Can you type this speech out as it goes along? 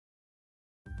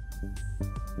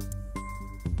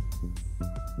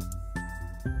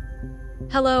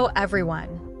Hello,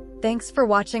 everyone. Thanks for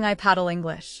watching iPaddle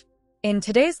English. In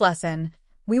today's lesson,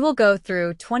 we will go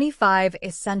through 25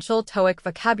 essential TOEIC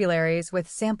vocabularies with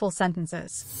sample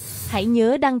sentences. Hãy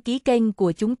nhớ đăng ký kênh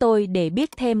của chúng tôi để biết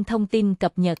thêm thông tin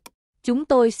cập nhật. Chúng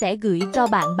tôi sẽ gửi cho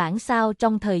bạn bản sao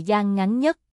trong thời gian ngắn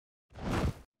nhất.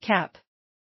 Cap.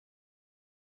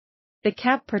 The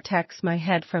cap protects my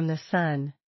head from the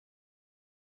sun.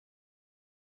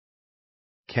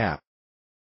 Cap.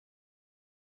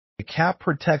 The cap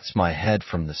protects my head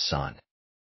from the sun.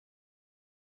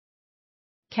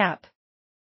 Cap.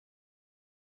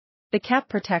 The cap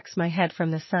protects my head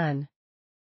from the sun.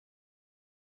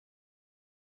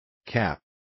 Cap.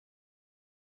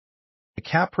 The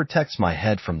cap protects my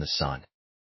head from the sun.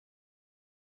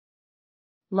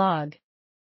 Log.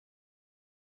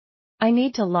 I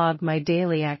need to log my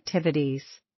daily activities.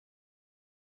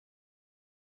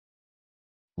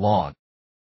 Log.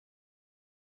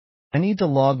 I need to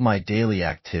log my daily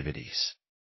activities.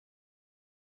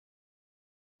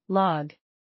 Log.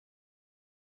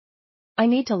 I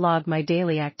need to log my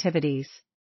daily activities.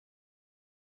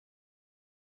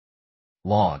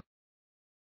 Log.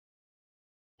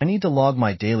 I need to log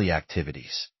my daily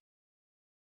activities.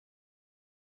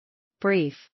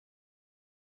 Brief.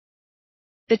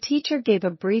 The teacher gave a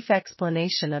brief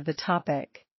explanation of the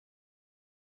topic.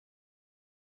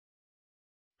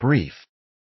 Brief.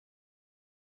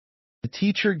 The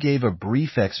teacher gave a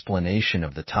brief explanation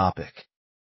of the topic.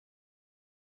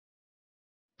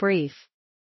 Brief.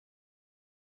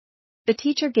 The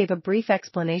teacher gave a brief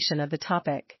explanation of the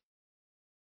topic.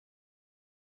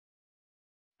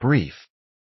 Brief.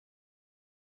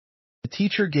 The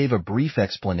teacher gave a brief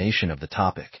explanation of the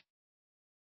topic.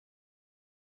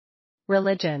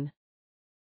 Religion.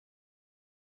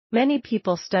 Many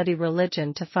people study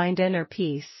religion to find inner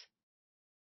peace.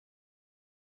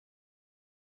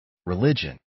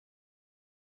 Religion.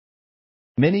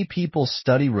 Many people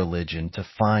study religion to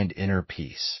find inner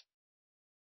peace.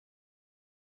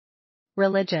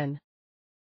 Religion.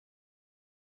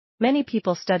 Many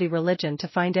people study religion to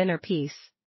find inner peace.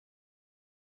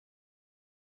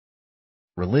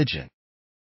 Religion.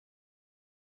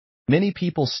 Many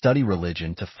people study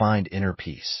religion to find inner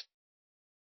peace.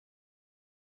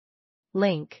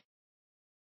 Link.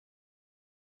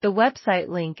 The website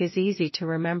link is easy to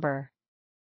remember.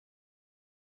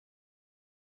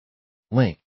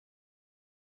 Link.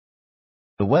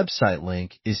 The website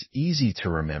link is easy to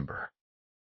remember.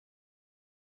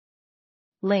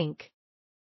 Link.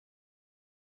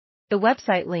 The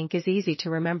website link is easy to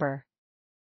remember.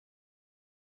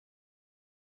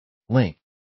 Link.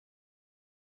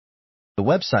 The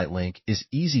website link is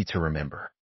easy to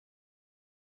remember.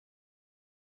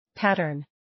 Pattern.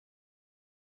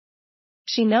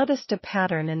 She noticed a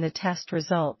pattern in the test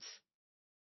results.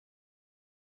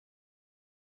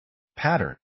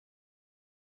 Pattern.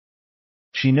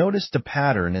 She noticed a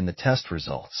pattern in the test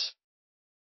results.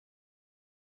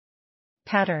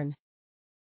 Pattern.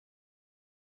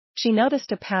 She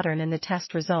noticed a pattern in the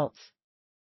test results.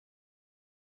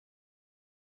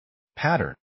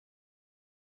 Pattern.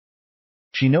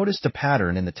 She noticed a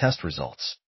pattern in the test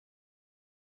results.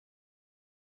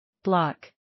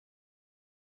 Block.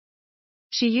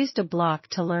 She used a block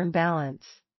to learn balance.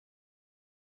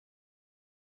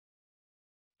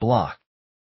 Block.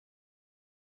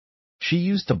 She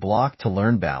used a block to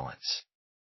learn balance.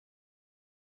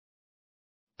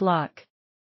 Block.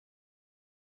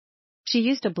 She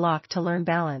used a block to learn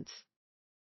balance.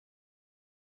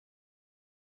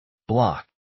 Block.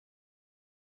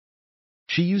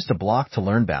 She used a block to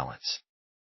learn balance.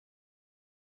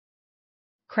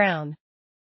 Crown.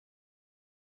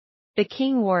 The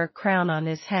king wore a crown on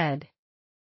his head.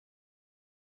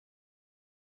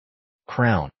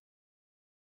 Crown.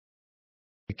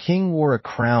 The king wore a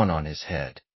crown on his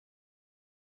head.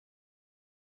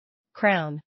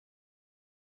 Crown.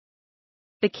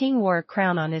 The king wore a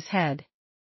crown on his head.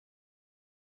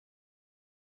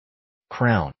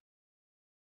 Crown.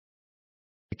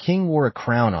 The king wore a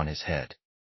crown on his head.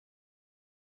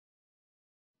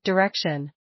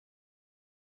 Direction.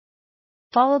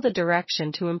 Follow the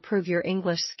direction to improve your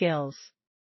English skills.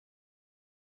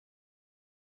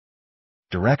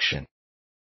 Direction.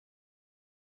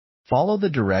 Follow the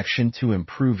direction to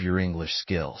improve your English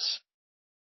skills.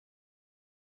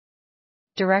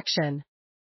 Direction.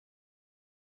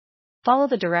 Follow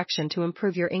the direction to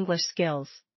improve your English skills.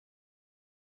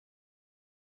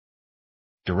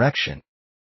 Direction.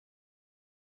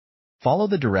 Follow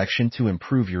the direction to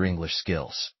improve your English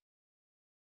skills.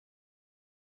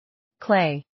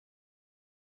 Clay.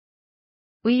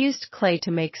 We used clay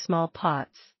to make small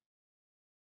pots.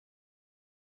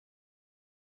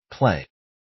 Clay.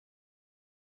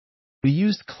 We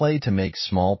used clay to make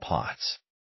small pots.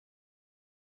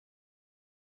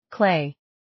 Clay.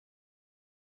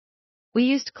 We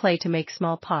used clay to make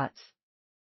small pots.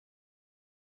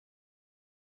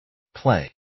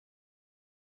 Clay.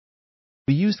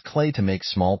 We used clay to make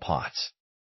small pots.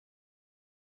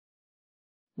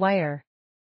 Wire.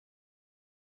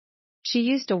 She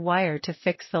used a wire to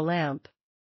fix the lamp.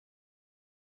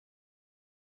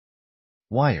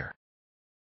 Wire.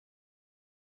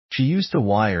 She used a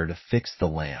wire to fix the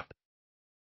lamp.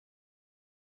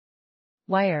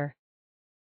 Wire.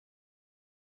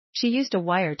 She used a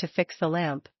wire to fix the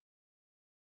lamp.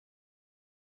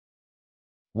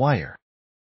 Wire.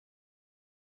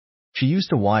 She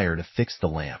used a wire to fix the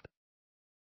lamp.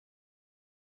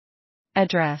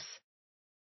 Address.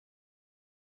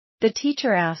 The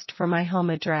teacher asked for my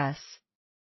home address.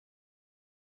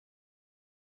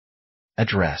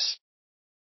 Address.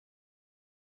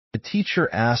 The teacher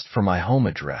asked for my home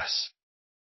address.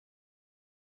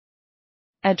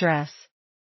 Address.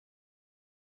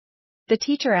 The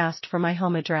teacher asked for my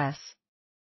home address.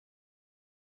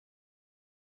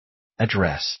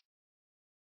 Address.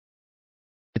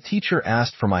 The teacher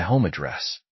asked for my home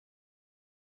address.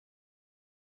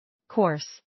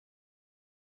 Course.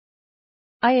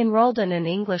 I enrolled in an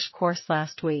English course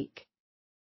last week.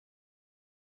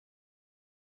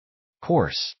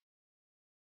 Course.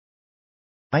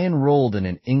 I enrolled in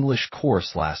an English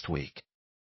course last week.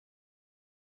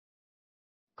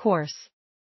 Course.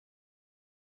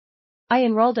 I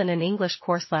enrolled in an English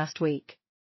course last week.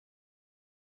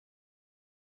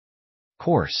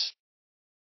 Course.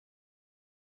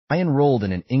 I enrolled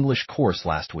in an English course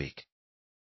last week.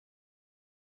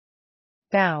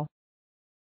 Bow.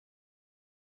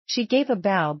 She gave a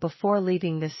bow before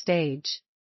leaving the stage.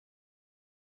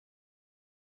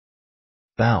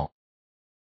 Bow.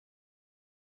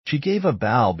 She gave a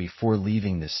bow before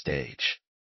leaving the stage.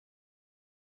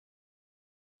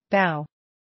 Bow.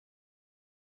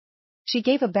 She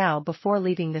gave a bow before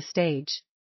leaving the stage.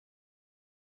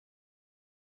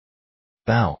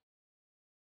 Bow.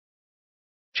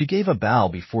 She gave a bow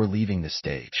before leaving the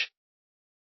stage.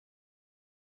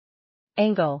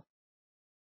 Angle.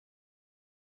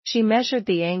 She measured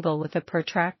the angle with a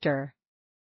protractor.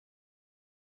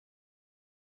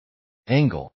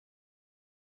 Angle.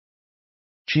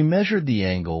 She measured the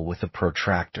angle with a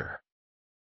protractor.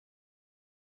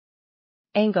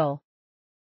 Angle.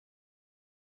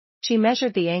 She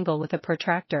measured the angle with a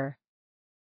protractor.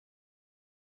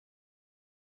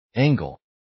 Angle.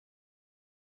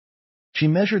 She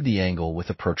measured the angle with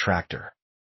a protractor.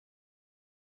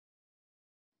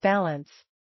 Balance.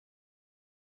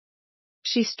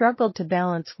 She struggled to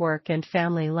balance work and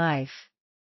family life.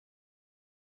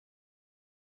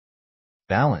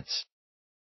 Balance.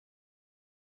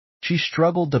 She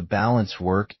struggled to balance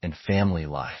work and family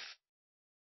life.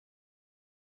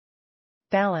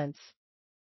 Balance.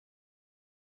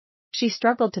 She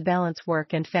struggled to balance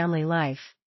work and family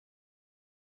life.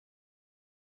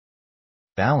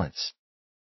 Balance.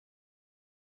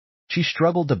 She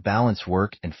struggled to balance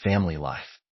work and family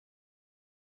life.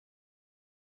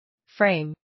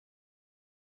 Frame.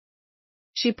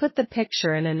 She put the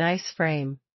picture in a nice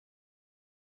frame.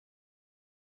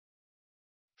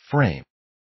 Frame.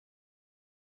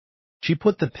 She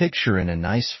put the picture in a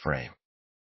nice frame.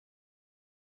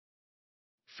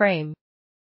 Frame.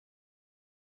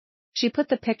 She put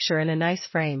the picture in a nice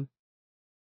frame.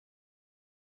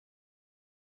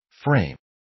 Frame.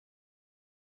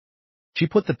 She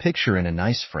put the picture in a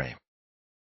nice frame.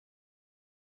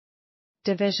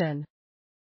 Division.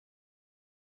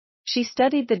 She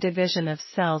studied the division of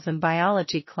cells in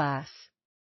biology class.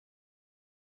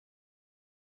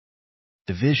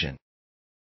 Division.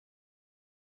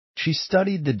 She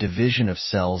studied the division of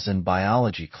cells in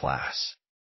biology class.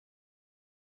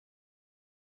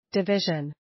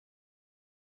 Division.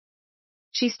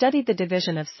 She studied the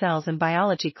division of cells in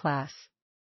biology class.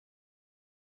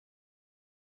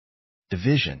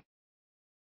 Division.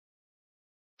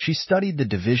 She studied the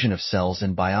division of cells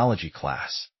in biology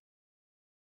class.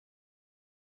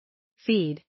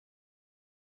 Feed.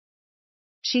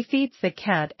 She feeds the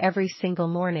cat every single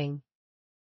morning.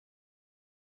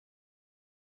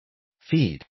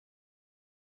 Feed.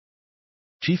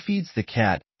 She feeds the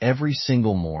cat every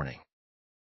single morning.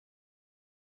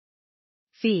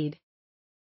 Feed.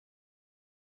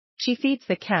 She feeds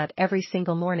the cat every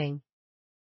single morning.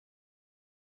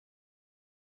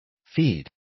 Feed.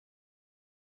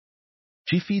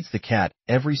 She feeds the cat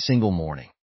every single morning.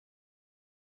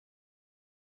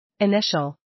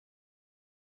 Initial.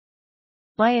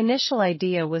 My initial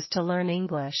idea was to learn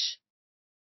English.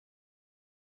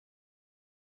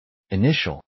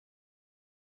 Initial.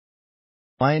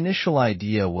 My initial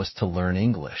idea was to learn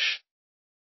English.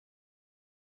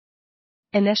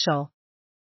 Initial.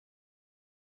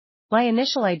 My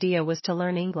initial idea was to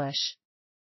learn English.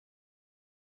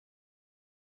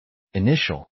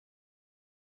 Initial.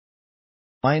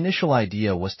 My initial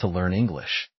idea was to learn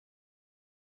English.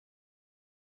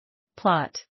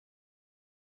 Plot.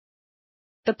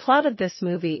 The plot of this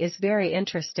movie is very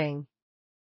interesting.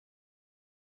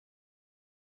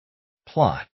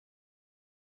 Plot.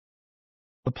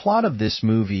 The plot of this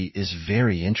movie is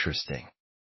very interesting.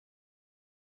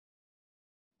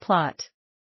 Plot.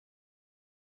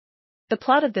 The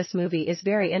plot of this movie is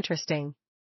very interesting.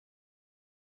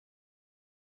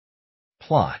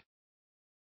 Plot.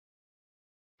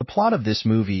 The plot of this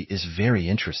movie is very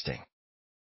interesting.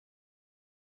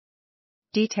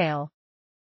 Detail.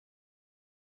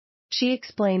 She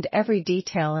explained every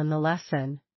detail in the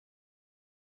lesson.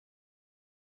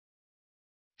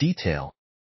 Detail.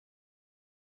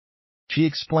 She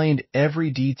explained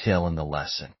every detail in the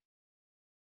lesson.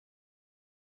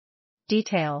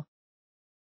 Detail.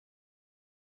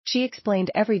 She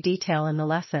explained every detail in the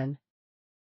lesson.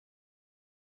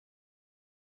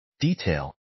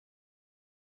 Detail.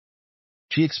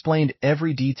 She explained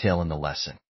every detail in the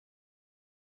lesson.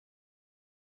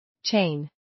 Chain.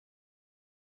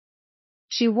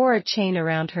 She wore a chain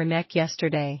around her neck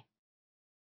yesterday.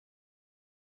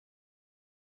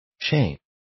 Chain.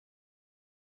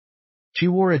 She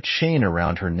wore a chain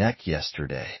around her neck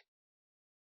yesterday.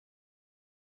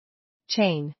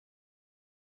 Chain.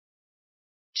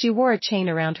 She wore a chain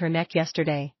around her neck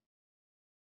yesterday.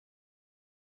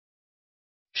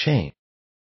 Chain.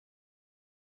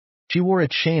 She wore a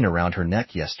chain around her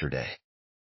neck yesterday.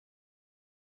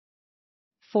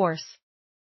 Force.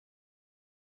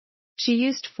 She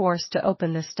used force to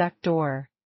open the stuck door.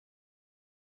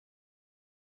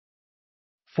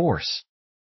 Force.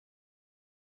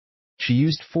 She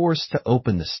used force to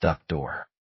open the stuck door.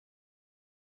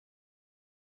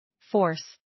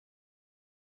 Force.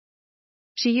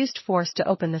 She used force to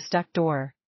open the stuck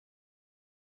door.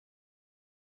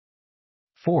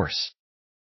 Force.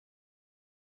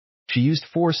 She used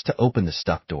force to open the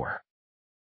stuck door.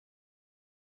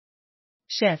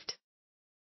 Shift.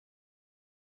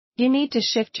 You need to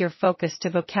shift your focus to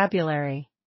vocabulary.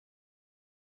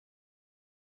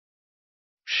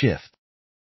 Shift.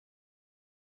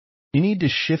 You need to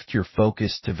shift your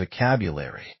focus to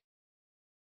vocabulary.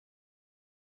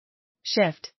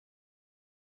 Shift.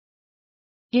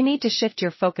 You need to shift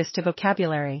your focus to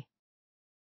vocabulary.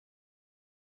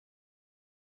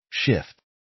 Shift.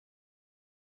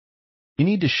 You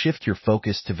need to shift your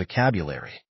focus to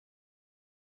vocabulary.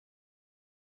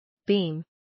 Beam.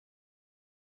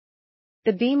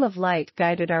 The beam of light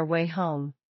guided our way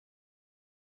home.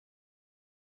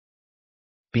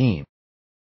 Beam.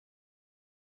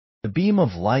 The beam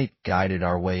of light guided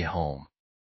our way home.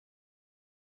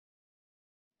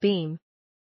 Beam.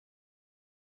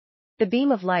 The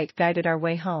beam of light guided our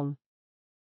way home.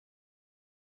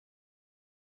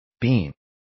 Beam.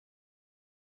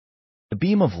 The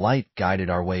beam of light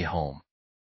guided our way home.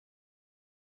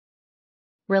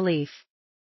 Relief.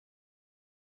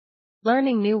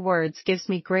 Learning new words gives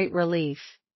me great relief.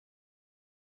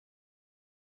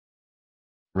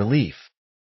 Relief.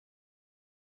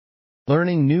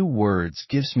 Learning new words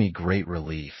gives me great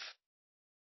relief.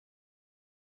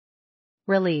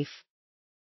 Relief.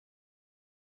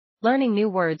 Learning new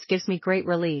words gives me great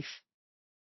relief.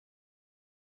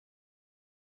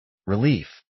 Relief.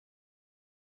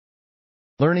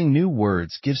 Learning new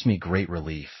words gives me great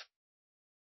relief.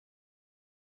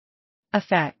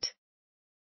 Effect.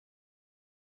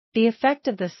 The effect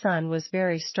of the sun was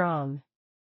very strong.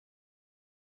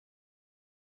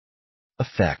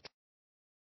 Effect.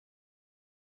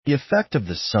 The effect of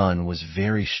the sun was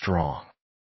very strong.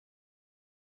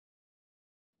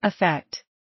 Effect.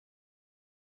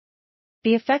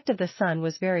 The effect of the sun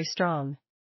was very strong.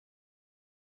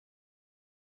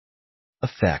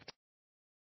 Effect.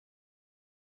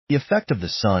 The effect of the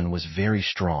sun was very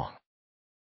strong.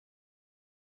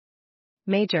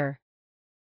 Major.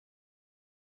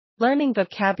 Learning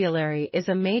vocabulary is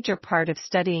a major part of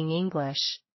studying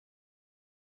English.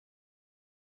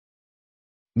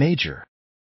 Major.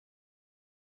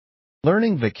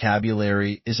 Learning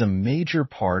vocabulary is a major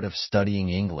part of studying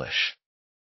English.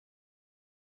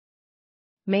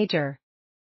 Major.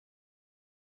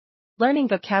 Learning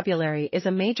vocabulary is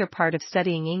a major part of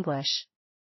studying English.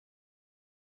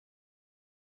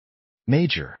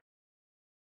 Major.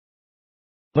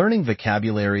 Learning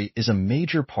vocabulary is a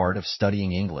major part of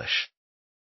studying English.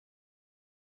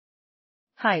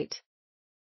 Height.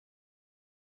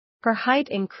 Her height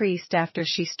increased after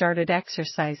she started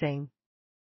exercising.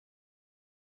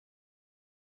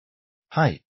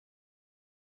 Height.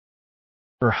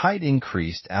 Her height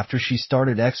increased after she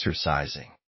started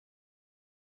exercising.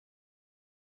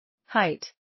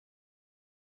 Height.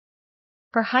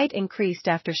 Her height increased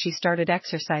after she started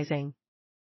exercising.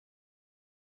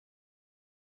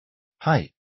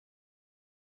 Height.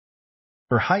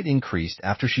 Her height increased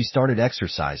after she started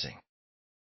exercising.